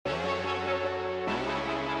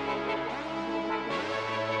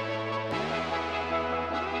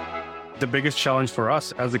The biggest challenge for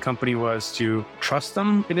us as a company was to trust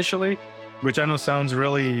them initially, which I know sounds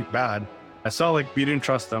really bad. I saw like we didn't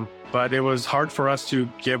trust them, but it was hard for us to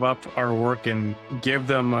give up our work and give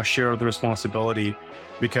them a share of the responsibility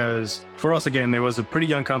because for us, again, it was a pretty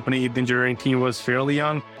young company. The engineering team was fairly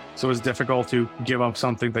young, so it was difficult to give up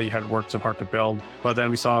something that you had worked so hard to build. But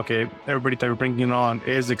then we saw, okay, everybody that we're bringing on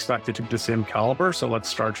is expected to be the same caliber, so let's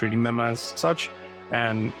start treating them as such.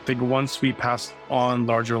 And I think once we passed on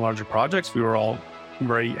larger and larger projects, we were all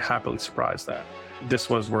very happily surprised that this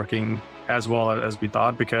was working as well as we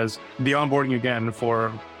thought, because the onboarding again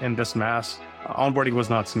in this mass, onboarding was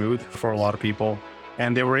not smooth for a lot of people.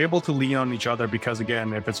 And they were able to lean on each other because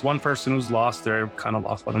again, if it's one person who's lost, they're kind of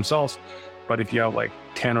lost by themselves. But if you have like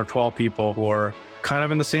 10 or 12 people who are kind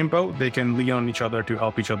of in the same boat, they can lean on each other to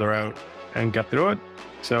help each other out and get through it.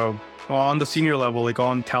 So on the senior level, like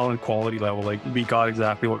on talent quality level, like we got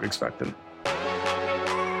exactly what we expected.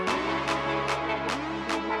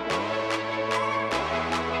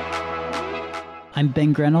 I'm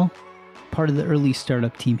Ben Grenell, part of the early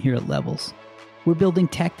startup team here at Levels. We're building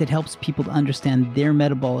tech that helps people to understand their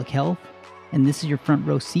metabolic health, and this is your front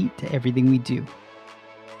row seat to everything we do.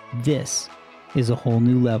 This is a whole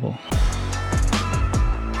new level.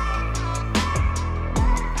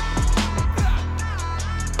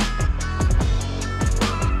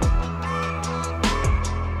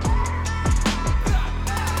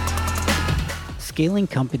 Scaling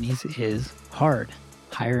companies is hard.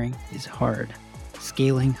 Hiring is hard.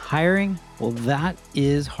 Scaling hiring, well, that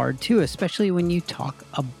is hard too, especially when you talk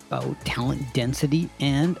about talent density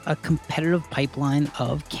and a competitive pipeline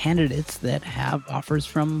of candidates that have offers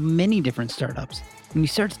from many different startups. When you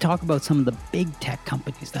start to talk about some of the big tech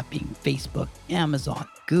companies, that being Facebook, Amazon,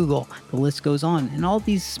 Google, the list goes on, and all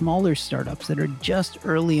these smaller startups that are just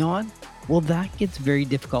early on, well, that gets very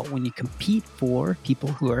difficult when you compete for people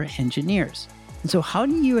who are engineers. And so how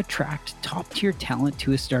do you attract top-tier talent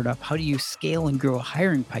to a startup? How do you scale and grow a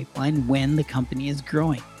hiring pipeline when the company is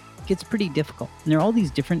growing? It gets pretty difficult. And there are all these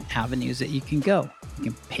different avenues that you can go. You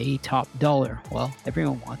can pay top dollar. Well,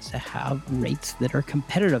 everyone wants to have rates that are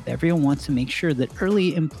competitive. Everyone wants to make sure that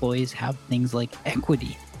early employees have things like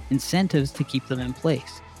equity, incentives to keep them in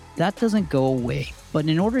place. That doesn't go away. But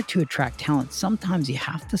in order to attract talent, sometimes you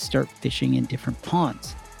have to start fishing in different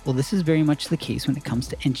ponds. Well, this is very much the case when it comes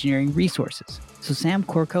to engineering resources. So Sam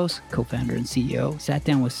Korkos, co-founder and CEO, sat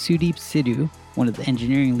down with Sudeep Sidhu, one of the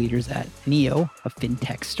engineering leaders at Neo, a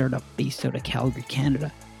fintech startup based out of Calgary,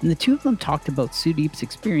 Canada. And the two of them talked about Sudeep's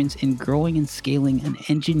experience in growing and scaling an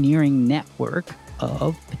engineering network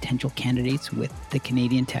of potential candidates with the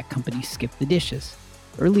Canadian tech company Skip the Dishes.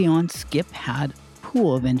 Early on, Skip had a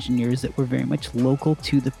pool of engineers that were very much local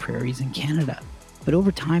to the prairies in Canada. But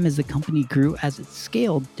over time, as the company grew, as it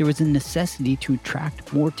scaled, there was a necessity to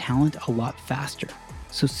attract more talent a lot faster.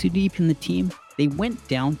 So Sudeep and the team, they went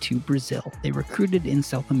down to Brazil. They recruited in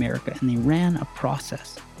South America and they ran a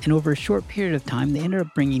process. And over a short period of time, they ended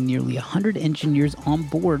up bringing nearly 100 engineers on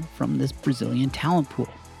board from this Brazilian talent pool.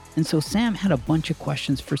 And so Sam had a bunch of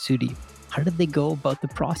questions for Sudeep. How did they go about the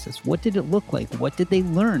process? What did it look like? What did they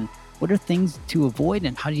learn? What are things to avoid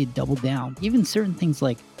and how do you double down? Even certain things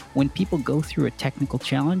like when people go through a technical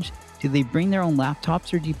challenge, do they bring their own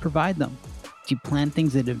laptops or do you provide them? Do you plan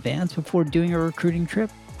things in advance before doing a recruiting trip?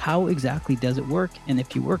 How exactly does it work? And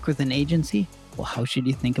if you work with an agency, well, how should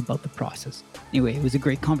you think about the process? Anyway, it was a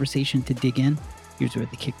great conversation to dig in. Here's where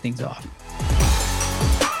they kick things off.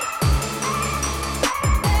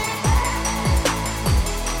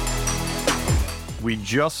 We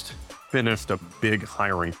just finished a big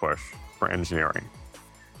hiring push for engineering.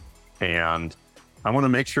 And I want to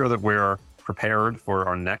make sure that we're prepared for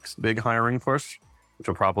our next big hiring push, which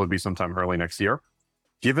will probably be sometime early next year.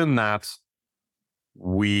 Given that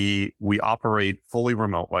we operate fully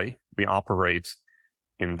remotely, we operate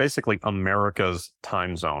in basically America's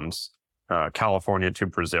time zones. California to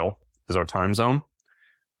Brazil is our time zone.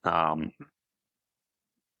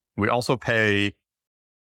 We also pay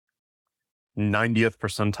 90th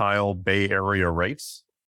percentile Bay Area rates,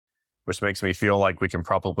 which makes me feel like we can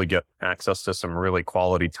probably get access to some really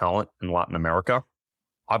quality talent in Latin America.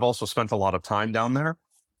 I've also spent a lot of time down there.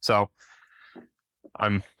 So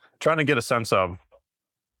I'm trying to get a sense of,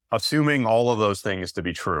 assuming all of those things to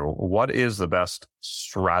be true, what is the best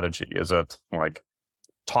strategy? Is it like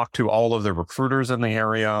talk to all of the recruiters in the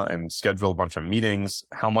area and schedule a bunch of meetings?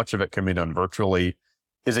 How much of it can be done virtually?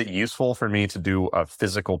 Is it useful for me to do a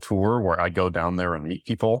physical tour where I go down there and meet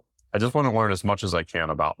people? I just want to learn as much as I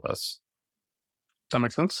can about this. That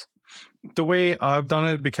makes sense. The way I've done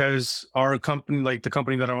it, because our company, like the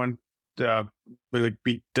company that I went,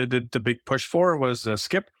 we did the big push for was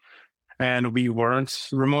Skip. and we weren't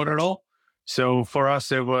remote at all. So for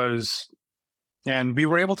us, it was, and we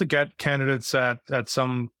were able to get candidates at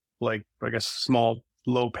some, like, I guess, small,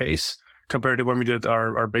 low pace compared to when we did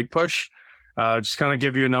our big push. Just kind of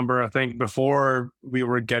give you a number. I think before we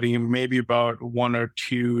were getting maybe about 1 or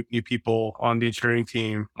 2 new people on the engineering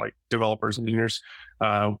team, like developers, engineers,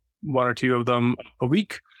 1 or 2 of them a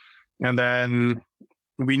week. And then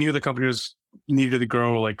we knew the company needed to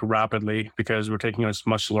grow like rapidly because we're taking on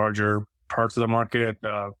much larger parts of the market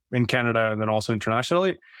in Canada and then also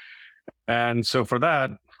internationally. And so for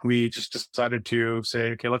that, we just decided to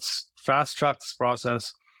say, okay, let's fast track this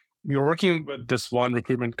process. We were working with this one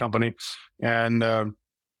recruitment company, and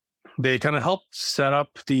they kind of helped set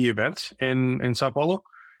up the event in Sao Paulo.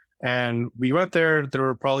 And we went there. There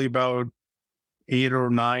were probably about 8 or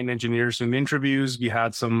 9 engineers in the interviews. We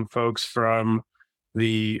had some folks from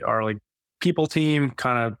our like people team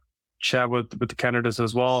kind of chat with the candidates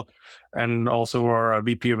as well, and also our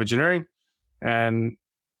VP of engineering. And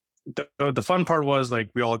the fun part was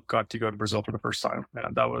like we all got to go to Brazil for the first time,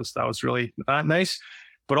 and that was really nice.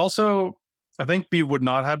 But also, I think we would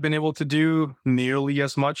not have been able to do nearly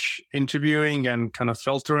as much interviewing and kind of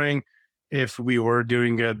filtering if we were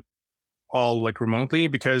doing it all like remotely,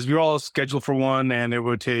 because we were all scheduled for one, and it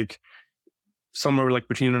would take somewhere like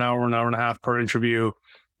between an hour and a half per interview.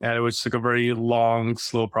 And it was like a very long,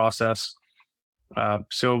 slow process.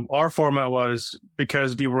 So our format was,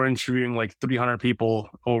 because we were interviewing like 300 people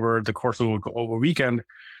over the course of a weekend,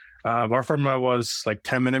 our format was like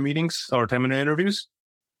 10-minute meetings or 10-minute interviews.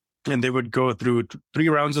 And they would go through 3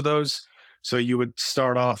 rounds of those. So you would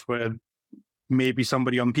start off with maybe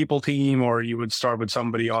somebody on the people team, or you would start with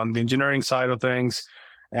somebody on the engineering side of things.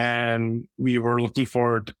 And we were looking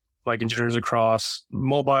for like engineers across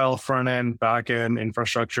mobile, front end, back end,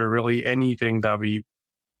 infrastructure, really anything that we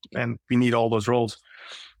need all those roles.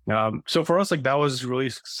 So for us, like that was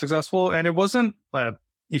really successful. And it wasn't that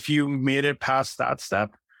if you made it past that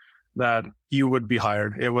step that you would be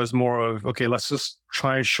hired. It was more of, okay, let's just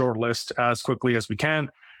try and shortlist as quickly as we can.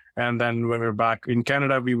 And then when we're back in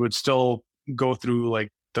Canada, we would still go through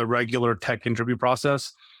like the regular tech interview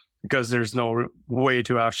process, because there's no way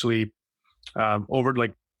to actually over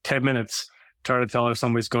like 10 minutes try to tell if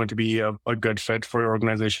somebody's going to be a good fit for your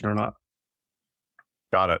organization or not.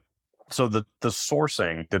 Got it. So the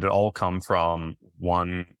sourcing, did it all come from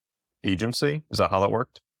one agency? Is that how that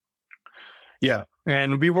worked? Yeah.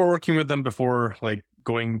 And we were working with them before like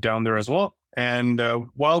going down there as well. And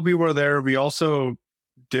while we were there, we also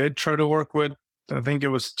did try to work with, I think it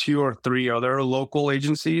was 2 or 3 other local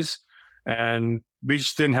agencies. And we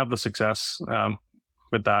just didn't have the success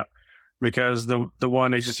with that, because the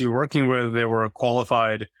one agency we're working with, they were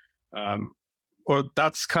qualified, or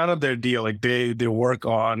that's kind of their deal. Like they work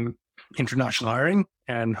on international hiring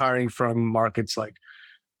and hiring from markets like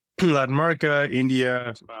Latin America,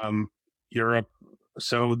 India, Europe.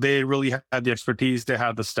 So they really had the expertise. They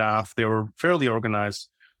had the staff. They were fairly organized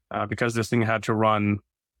because this thing had to run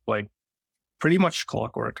like pretty much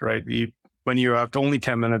clockwork, right? When you have only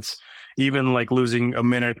 10 minutes, even like losing a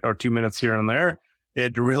minute or 2 minutes here and there,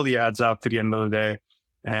 it really adds up to the end of the day.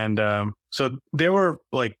 And so they were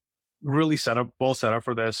like really well set up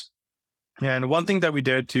for this. And one thing that we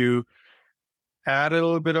did to add a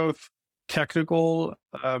little bit of technical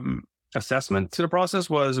assessment to the process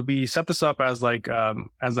was we set this up as like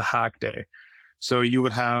as a hack day. So you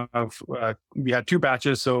would have we had 2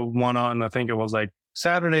 batches, so one on, I think it was like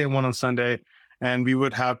Saturday and one on Sunday, and we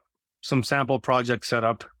would have some sample projects set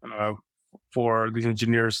up for these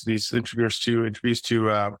interviewers to introduce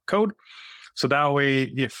to code. So that way,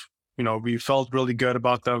 if we felt really good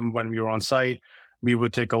about them when we were on site, we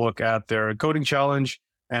would take a look at their coding challenge,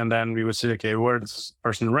 and then we would say, okay, where does this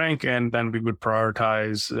person rank? And then we would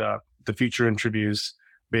prioritize the future interviews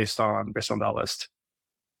based on that list.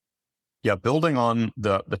 Yeah, building on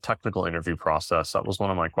the technical interview process, that was one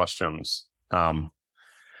of my questions.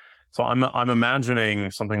 So I'm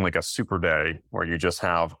imagining something like a super day where you just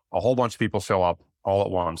have a whole bunch of people show up all at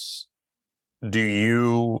once. Do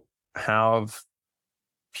you have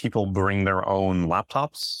people bring their own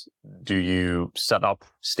laptops? Do you set up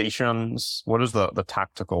stations? What is the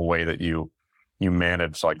tactical way that you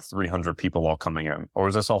manage like 300 people all coming in? Or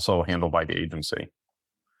is this also handled by the agency?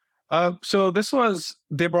 So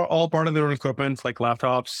they were all part of their own equipment, like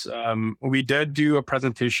laptops. We did do a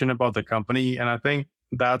presentation about the company, and I think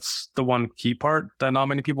that's the one key part that not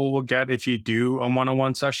many people will get if you do a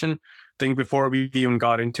one-on-one session. I think before we even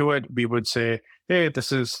got into it, we would say, hey,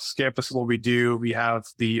 this is Skip, this is what we do. We have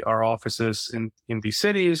our offices in these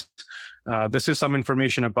cities. This is some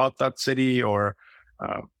information about that city, or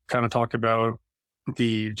kind of talk about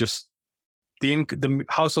the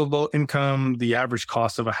household income, the average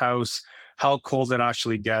cost of a house, how cold it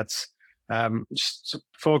actually gets. Just so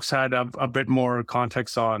folks had a bit more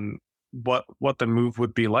context on what the move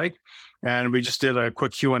would be like, and we just did a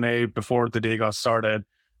quick Q&A before the day got started.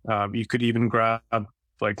 You could even grab,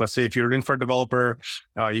 like, let's say if you're an infra developer,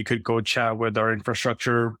 you could go chat with our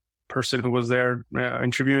infrastructure person who was there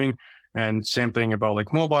interviewing, and same thing about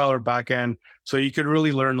like mobile or backend. So you could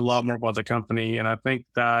really learn a lot more about the company, and I think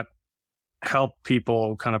that helped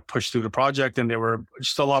people kind of push through the project, and they were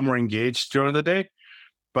just a lot more engaged during the day.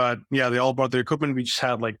 But yeah, they all brought their equipment. We just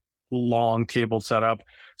had like long tables set up.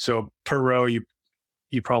 So per row, you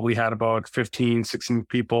probably had about 15, 16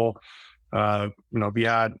 people. We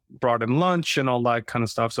had brought in lunch and all that kind of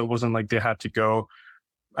stuff. So it wasn't like they had to go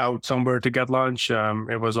out somewhere to get lunch.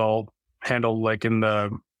 It was all handled like in the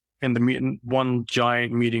one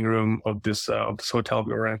giant meeting room of this hotel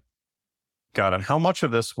we were in. Got it. How much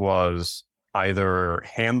of this was either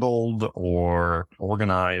handled or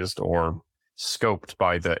organized or scoped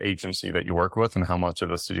by the agency that you work with, and how much of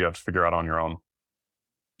this did you have to figure out on your own?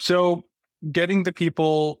 So getting the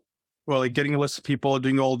people, like getting a list of people,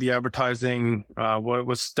 doing all the advertising, what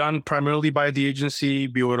was done primarily by the agency.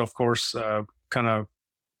 We would, of course, kind of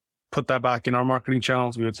put that back in our marketing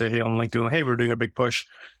channels. We would say, hey, on LinkedIn, hey, we're doing a big push.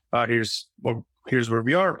 Here's where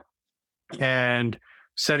we are. And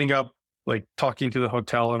setting up, like talking to the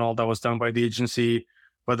hotel and all that was done by the agency.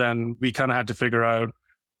 But then we kind of had to figure out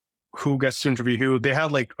who gets to interview who. They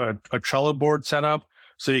had like a Trello board set up,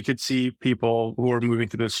 so you could see people who were moving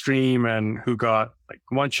through the stream and who got like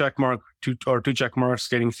 1 check mark, 2 check marks,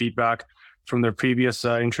 getting feedback from their previous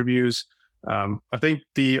interviews. I think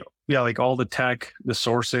like all the tech, the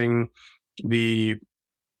sourcing, the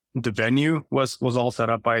venue was all set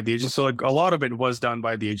up by the agency. So like a lot of it was done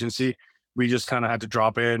by the agency. We just kind of had to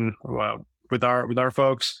drop in with our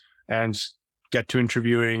folks and get to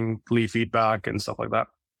interviewing, leave feedback and stuff like that.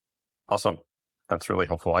 Awesome. That's really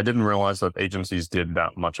helpful. I didn't realize that agencies did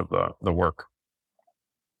that much of the work.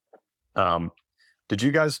 Did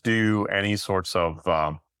you guys do any sorts of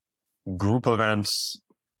group events,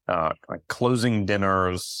 like closing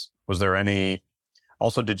dinners? Was there any?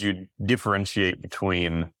 Also, did you differentiate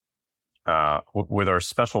between with our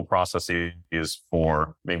special processes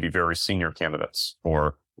for maybe very senior candidates,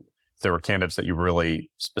 or if there were candidates that you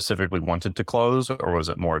really specifically wanted to close, or was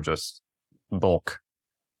it more just bulk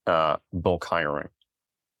hiring?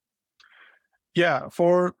 Yeah,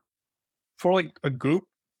 for like a group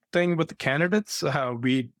thing with the candidates,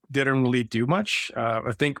 we didn't really do much.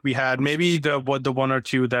 I think we had maybe the 1 or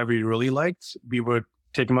 2 that we really liked. We would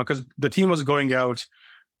take them out because the team was going out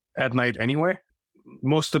at night anyway.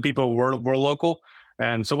 Most of the people were local,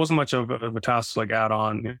 and so it wasn't much of a task to like add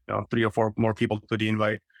on 3 or 4 more people to the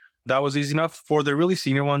invite. That was easy enough. For the really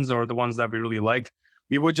senior ones or the ones that we really liked,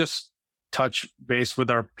 we would just touch base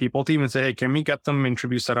with our people team and say, hey, can we get them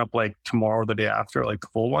interview set up like tomorrow or the day after, like the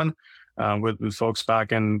full one, with folks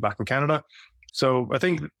back in Canada. So I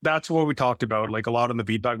think that's what we talked about. Like a lot of the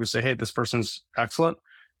feedback we say, hey, this person's excellent.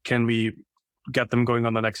 Can we get them going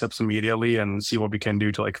on the next steps immediately and see what we can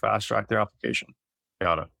do to like fast track their application?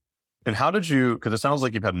 Got it. And how did you, because it sounds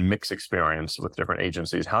like you've had mixed experience with different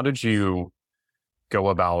agencies, how did you go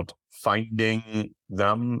about finding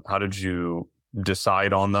them? How did you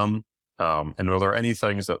decide on them? And were there any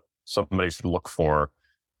things that somebody should look for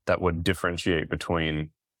that would differentiate between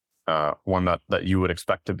one that you would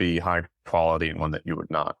expect to be high quality and one that you would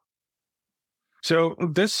not? So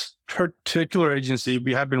this particular agency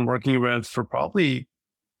we have been working with for probably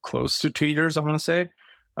close to 2 years, I want to say,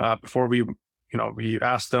 before we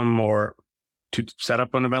asked them or to set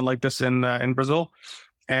up an event like this in Brazil.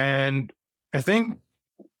 And I think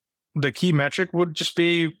the key metric would just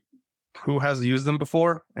be who has used them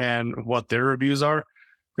before and what their reviews are.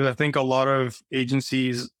 Because I think a lot of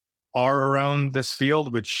agencies are around this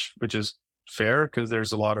field, which is fair because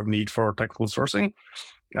there's a lot of need for technical sourcing.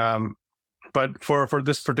 But for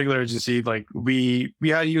this particular agency, like we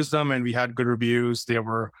had used them and we had good reviews. They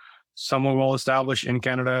were somewhat well established in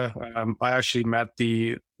Canada. I actually met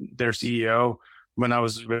their CEO when I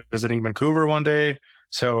was visiting Vancouver one day.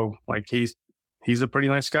 So like he's a pretty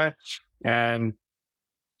nice guy. And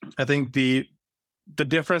I think the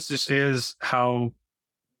difference just is how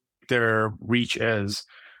their reach is,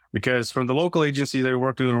 because from the local agency they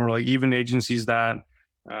worked with, or like even agencies that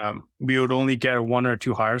we would only get 1 or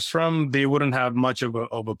 2 hires from, they wouldn't have much of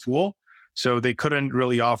a pool. So they couldn't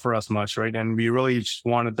really offer us much, right? And we really just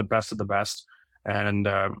wanted the best of the best. And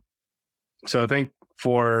so I think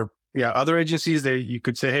for other agencies, you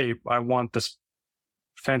could say, hey, I want this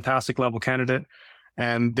fantastic level candidate,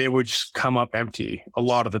 and they would just come up empty a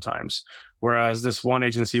lot of the times. Whereas this one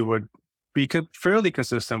agency would be fairly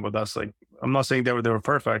consistent with us. Like, I'm not saying they were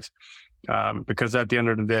perfect, because at the end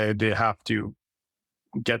of the day, they have to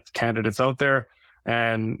get candidates out there.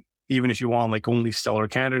 And even if you want like only stellar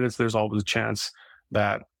candidates, there's always a chance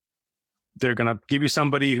that they're going to give you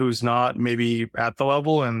somebody who's not maybe at the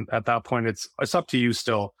level. And at that point, it's up to you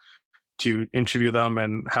still to interview them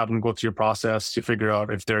and have them go through your process to figure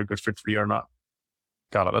out if they're a good fit for you or not.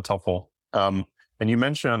 Got it. That's helpful. And you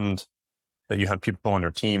mentioned that you had people on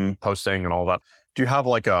your team posting and all that. Do you have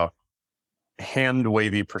like a hand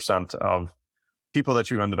wavy percent of people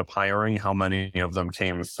that you ended up hiring? How many of them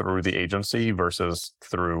came through the agency versus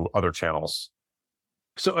through other channels?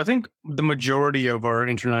 So I think the majority of our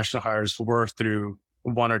international hires were through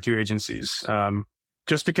one or two agencies,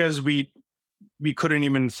 just because we couldn't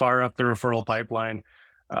even fire up the referral pipeline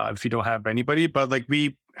if you don't have anybody. But like,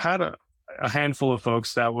 we had a handful of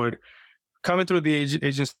folks that would come in through the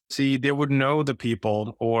agency. They would know the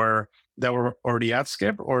people or that were already at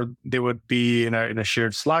Skip, or they would be in a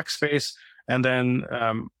shared Slack space. And then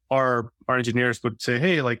our engineers would say,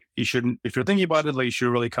 hey, like, you shouldn't, if you're thinking about it, like, you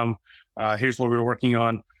should really come. Here's what we're working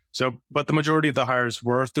on. So, but the majority of the hires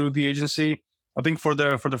were through the agency. I think for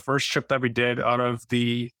the first trip that we did, out of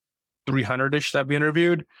the 300-ish that we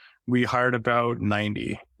interviewed, we hired about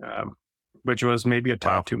 90, which was maybe a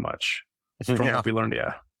tad too much from what we learned.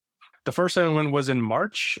 Yeah. The first time we went was in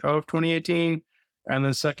March of 2018. And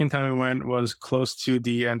the second time we went was close to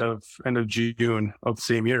the end of June of the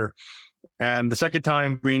same year. And the second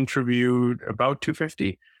time we interviewed about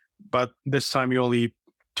 250, but this time we only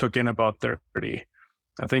took in about 30.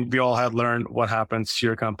 I think we all had learned what happens to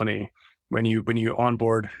your company when you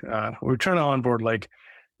onboard. We're trying to onboard, like,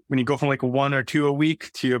 when you go from like 1 or 2 a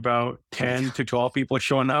week to about 10 to 12 people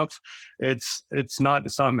showing up, it's not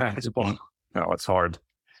manageable. No, it's hard.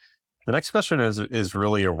 The next question is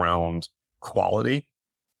really around quality.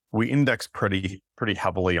 We index pretty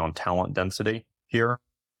heavily on talent density here.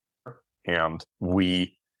 And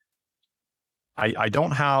I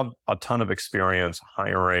don't have a ton of experience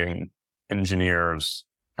hiring engineers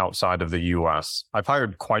outside of the US. I've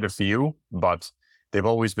hired quite a few, but they've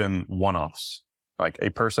always been one-offs, like a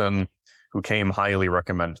person who came highly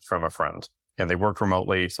recommended from a friend, and they worked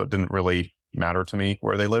remotely, so it didn't really matter to me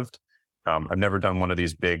where they lived. I've never done one of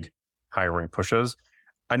these big hiring pushes.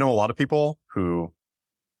 I know a lot of people who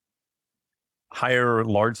hire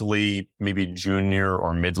largely maybe junior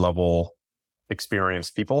or mid-level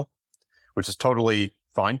experienced people, which is totally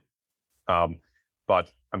fine.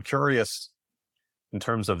 But I'm curious, in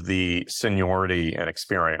terms of the seniority and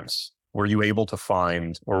experience, were you able to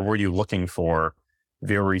find, or were you looking for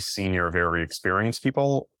very senior, very experienced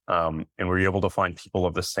people? And were you able to find people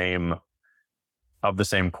of the same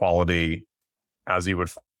quality as you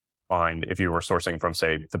would find if you were sourcing from,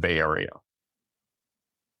 say, the Bay Area?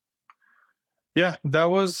 Yeah, that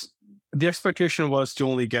was the expectation, was to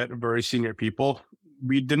only get very senior people.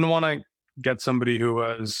 We didn't want to get somebody who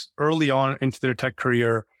was early on into their tech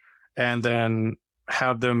career and then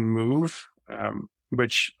have them move,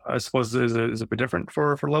 which I suppose is a bit different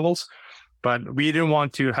for levels. But we didn't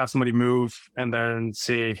want to have somebody move and then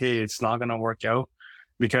say, hey, it's not going to work out,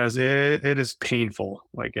 because it is painful.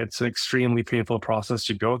 Like, it's an extremely painful process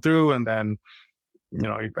to go through. And then,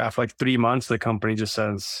 after like 3 months, the company just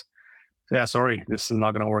says, yeah, sorry, this is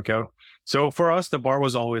not going to work out. So for us, the bar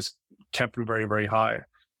was always kept very, very high.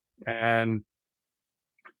 And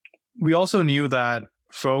we also knew that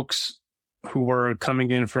folks who were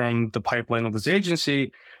coming in from the pipeline of this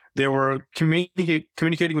agency, they were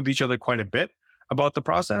communicating with each other quite a bit about the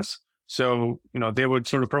process. So, they would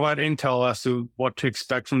sort of provide intel as to what to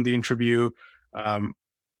expect from the interview,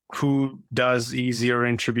 who does easier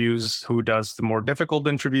interviews, who does the more difficult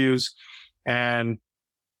interviews. And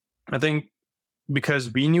I think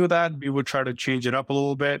because we knew that, we would try to change it up a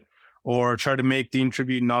little bit, or try to make the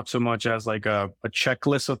interview not so much as like a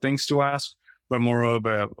checklist of things to ask, but more of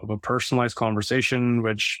a personalized conversation,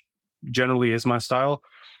 which generally is my style.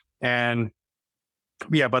 And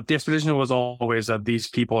yeah, but the expectation was always that these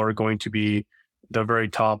people are going to be the very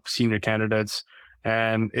top senior candidates.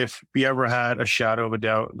 And if we ever had a shadow of a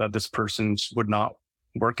doubt that this person would not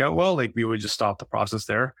work out well, like, we would just stop the process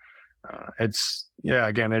there. As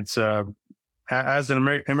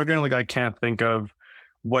an immigrant, like, I can't think of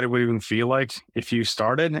what it would even feel like if you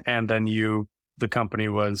started and then the company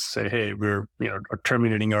was say, hey, we're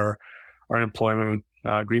terminating our employment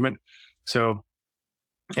agreement. So,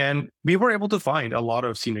 and we were able to find a lot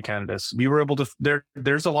of senior candidates. We were able to,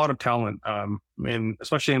 there's a lot of talent,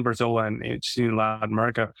 especially in Brazil and in Latin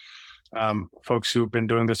America, folks who've been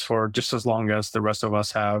doing this for just as long as the rest of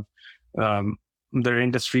us have. their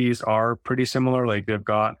industries are pretty similar. Like they've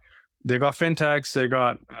got fintechs, they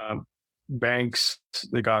got banks,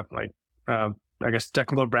 they got like I guess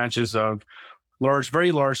technical branches of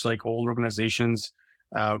very large, like old organizations.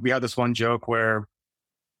 We had this one joke where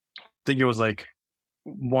I think it was like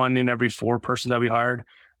one in every four person that we hired,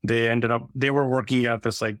 they were working at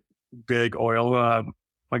this like big oil,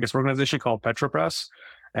 I guess organization called Petropress.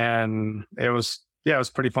 And it was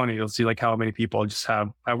pretty funny. You'll see like how many people just have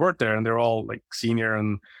worked there, and they're all like senior,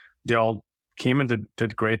 and they all came and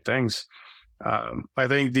did great things. I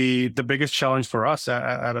think the biggest challenge for us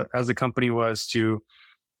as a company was to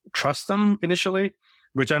trust them initially,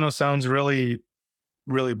 which I know sounds really,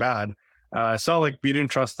 really bad. So like we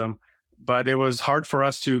didn't trust them, but it was hard for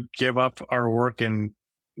us to give up our work and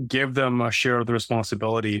give them a share of the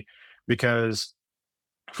responsibility, because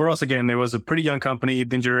for us, again, it was a pretty young company.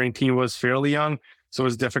 The engineering team was fairly young, so it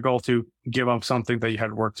was difficult to give up something that you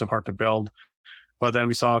had worked so hard to build. But then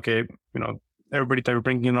we saw, okay, everybody that we're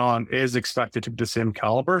bringing on is expected to be the same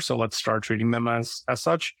caliber, so let's start treating them as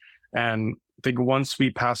such. And I think once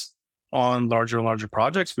we passed on larger and larger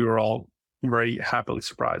projects, we were all very happily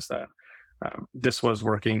surprised that this was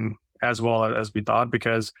working as well as we thought,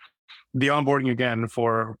 because the onboarding, again,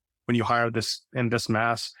 for when you hire this in this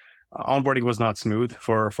mass, onboarding was not smooth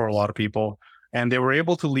for a lot of people. And they were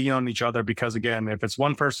able to lean on each other because, again, if it's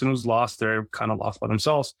one person who's lost, they're kind of lost by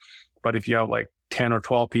themselves. But if you have like 10 or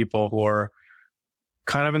 12 people who are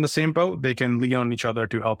kind of in the same boat, they can lean on each other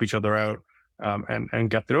to help each other out and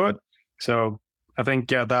get through it. So I think,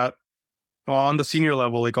 that on the senior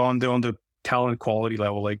level, like on the talent quality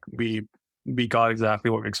level, like we got exactly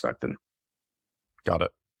what we expected. Got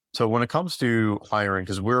it. So when it comes to hiring,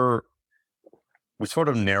 because we sort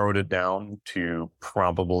of narrowed it down to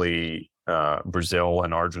probably Brazil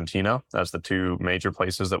and Argentina as the two major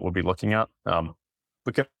places that we'll be looking at.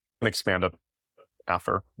 We can expand it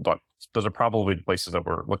after, but those are probably the places that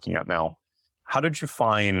we're looking at now. How did you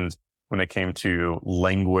find when it came to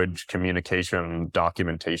language, communication,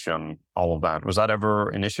 documentation, all of that? Was that ever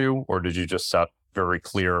an issue, or did you just set very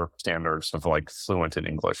clear standards of like fluent in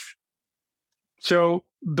English? So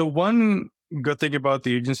the one good thing about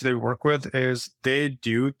the agency they work with is they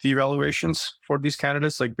do the evaluations for these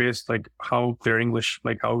candidates, like based like how their English,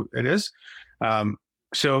 like how it is. And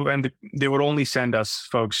they would only send us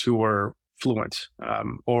folks who were fluent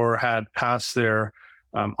or had passed their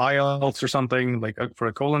IELTS or something like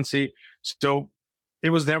for equivalency. So it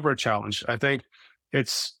was never a challenge. I think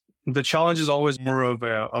the challenge is always more of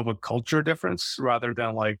a culture difference rather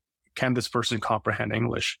than like, can this person comprehend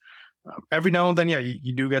English? Every now and then,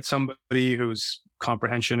 you do get somebody whose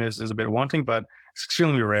comprehension is a bit wanting, but it's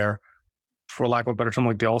extremely rare. For lack of a better term,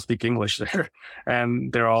 like they all speak English there,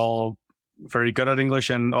 and they're all very good at English.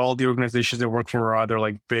 And all the organizations they work for are either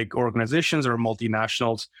like big organizations or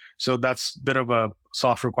multinationals. So that's a bit of a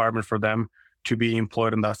soft requirement for them to be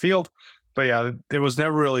employed in that field. But there was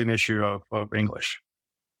never really an issue of English.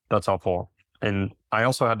 That's helpful. And I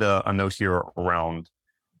also had a note here around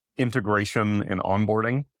integration and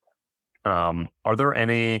onboarding. Are there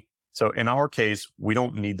any, so in our case, we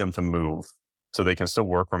don't need them to move, so they can still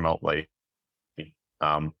work remotely.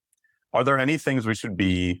 Are there any things we should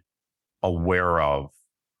be aware of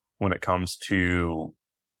when it comes to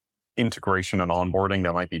integration and onboarding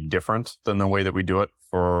that might be different than the way that we do it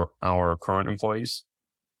for our current employees?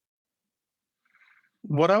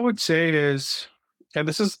 What I would say is, and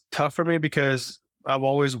this is tough for me because I've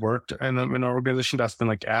always worked in an organization that's been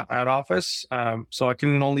like at office. So I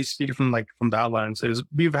can only speak from that lens.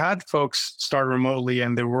 We've had folks start remotely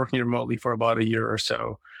and they're working remotely for about a year or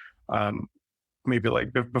so. Maybe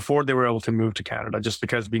like before they were able to move to Canada, just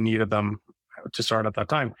because we needed them to start at that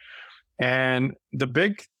time. And the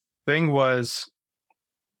big thing was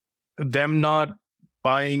them not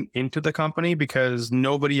buying into the company, because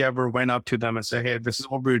nobody ever went up to them and said, hey, this is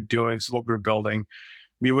what we're doing, this is what we're building.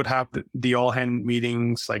 We would have the all-hand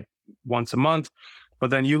meetings like once a month, but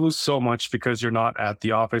then you lose so much because you're not at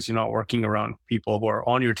the office, you're not working around people who are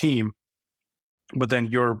on your team, but then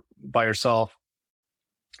you're by yourself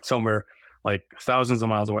somewhere like thousands of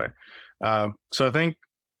miles away. So I think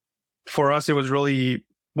for us, it was really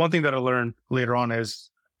one thing that I learned later on is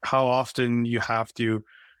how often you have to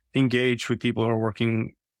engage with people who are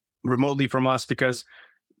working remotely from us, because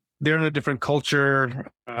they're in a different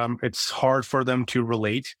culture. It's hard for them to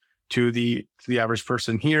relate to the average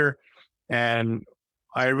person here. And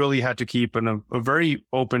I really had to keep a very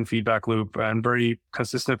open feedback loop and very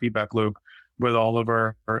consistent feedback loop with all of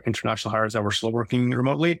our international hires that were still working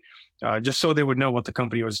remotely, just so they would know what the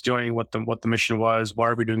company was doing, what the mission was, why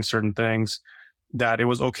are we doing certain things, that it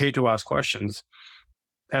was okay to ask questions.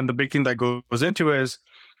 And the big thing that goes into is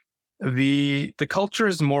the culture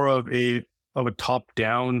is more of a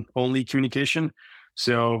top-down only communication.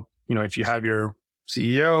 So, if you have your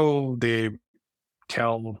CEO, they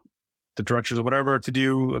tell the directors or whatever to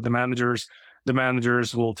do, the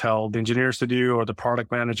managers will tell the engineers to do, or the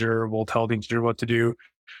product manager will tell the engineer what to do.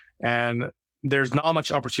 And there's not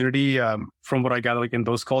much opportunity from what I gather, like in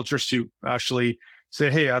those cultures, to actually say,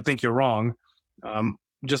 hey, I think you're wrong.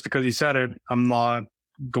 Just because you said it, I'm not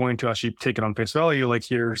going to actually take it on face value. Like,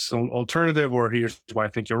 here's some alternative, or here's why I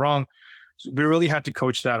think you're wrong. So we really had to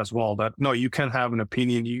coach that as well, that no, you can have an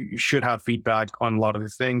opinion. You should have feedback on a lot of the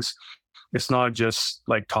things. It's not just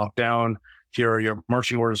like top down, here are your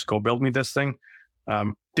marching orders, go build me this thing. I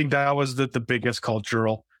think that was the biggest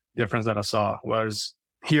cultural difference that I saw. Was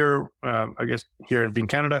here, I guess here in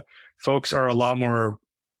Canada, folks are a lot more,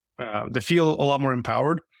 they feel a lot more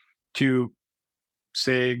empowered to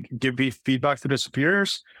say, give feedback to the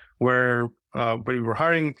superiors, where when we were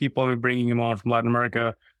hiring people and bringing them on from Latin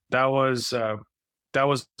America, that was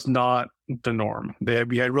not the norm.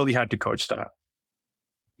 We had really had to coach that.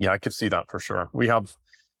 Yeah, I could see that for sure. We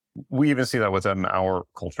even see that within our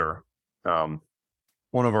culture. One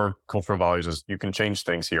of our cultural values is you can change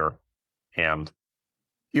things here. And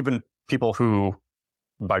even people who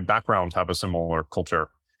by background have a similar culture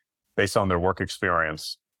based on their work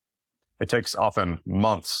experience, it takes often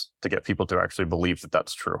months to get people to actually believe that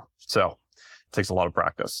that's true. So it takes a lot of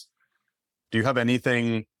practice. Do you have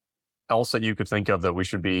anything else that you could think of that we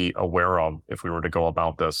should be aware of if we were to go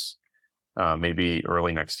about this maybe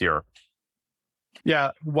early next year?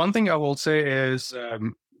 Yeah, one thing I will say is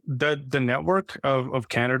the network of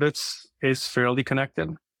candidates is fairly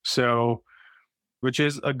connected. So, which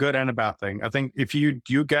is a good and a bad thing. I think if you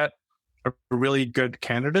get a really good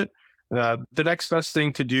candidate, the next best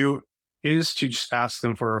thing to do is to just ask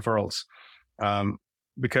them for referrals.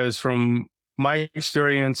 Because from my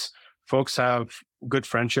experience, folks have good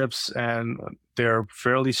friendships, and they're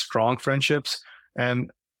fairly strong friendships,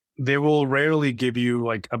 and they will rarely give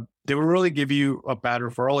you a bad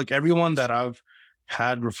referral. Like, everyone that I've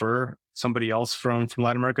had refer somebody else from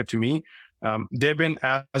Latin America to me, they've been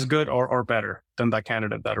as good or better than that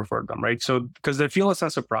candidate that referred them, right? So, because they feel a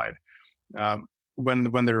sense of pride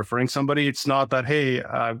when they're referring somebody. It's not that, hey,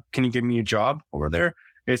 can you give me a job over there?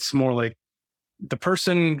 It's more like the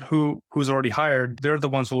person who's already hired, they're the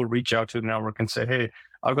ones who will reach out to the network and say, hey,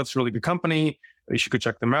 I've got this really good company, you should go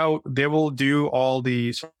check them out. They will do all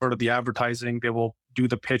the sort of the advertising. They will do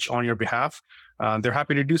the pitch on your behalf. They're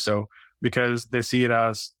happy to do so because they see it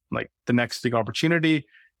as like the next big opportunity.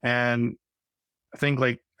 And I think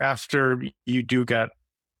like after you do get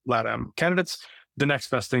LATAM candidates, the next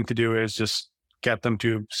best thing to do is just get them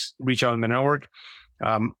to reach out in the network.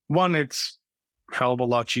 One, it's a hell of a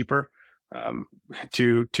lot cheaper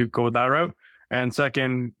to go that route. And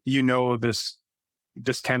second, this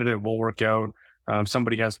candidate will work out.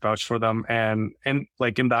 Somebody has vouched for them, and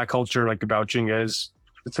like in that culture, like vouching it's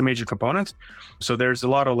a major component. So there's a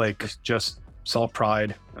lot of like just self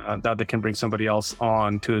pride that they can bring somebody else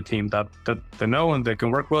on to the team that they know and they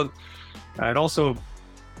can work with. It also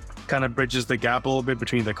kind of bridges the gap a little bit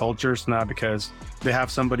between the cultures now, because they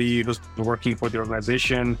have somebody who's working for the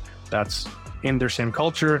organization that's in their same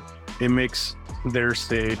culture. It makes their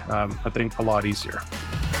stay, I think, a lot easier.